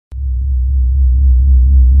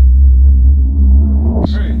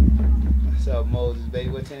Moses, baby.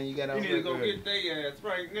 What time you got off? You need to go get their ass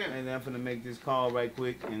right now. And I'm finna make this call right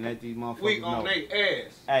quick and let these motherfuckers Weak know. on their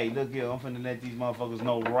ass. Hey, look here, I'm finna let these motherfuckers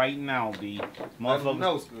know right now, B. Motherfuckers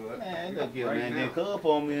know, Scud. Man, look here, right man. Now. They could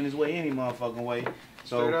on me in his way any motherfucking way.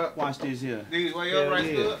 So watch this here. These way up right,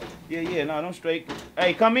 Scud? Yeah, no, don't straight.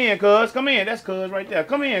 Hey, come in, cuz. Come in. That's cuz right there.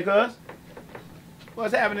 Come in, cuz.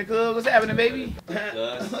 What's happening, cuz? What's happening, baby?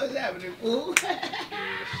 What's happening, fool?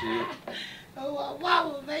 Shit. Oh,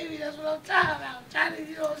 wow, baby, that's what I'm talking about. Trying to,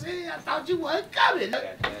 you know what I'm saying? I thought you wasn't coming. Got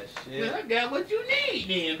that shit. Well, I got what you need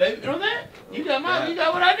then, baby. You know what I'm saying? You got what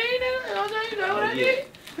I need, nigga? You know what I'm saying? You got what I need?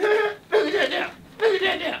 Look at that down. Look at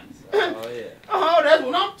that down. Oh, yeah. Oh, that's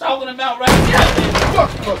what I'm talking about right now.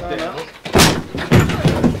 Fuck that.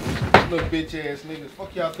 Little bitch ass niggas.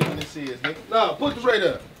 Fuck y'all thinking this is, nigga. Nah, put the rate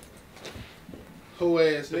up. Hoe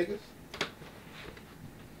ass niggas.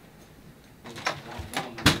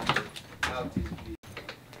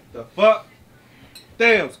 The fuck?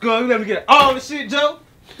 Damn, Scud, you let me get all the shit, Joe?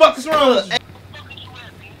 Fuck is wrong with you?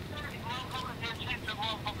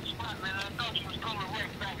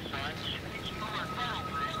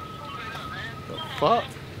 The fuck?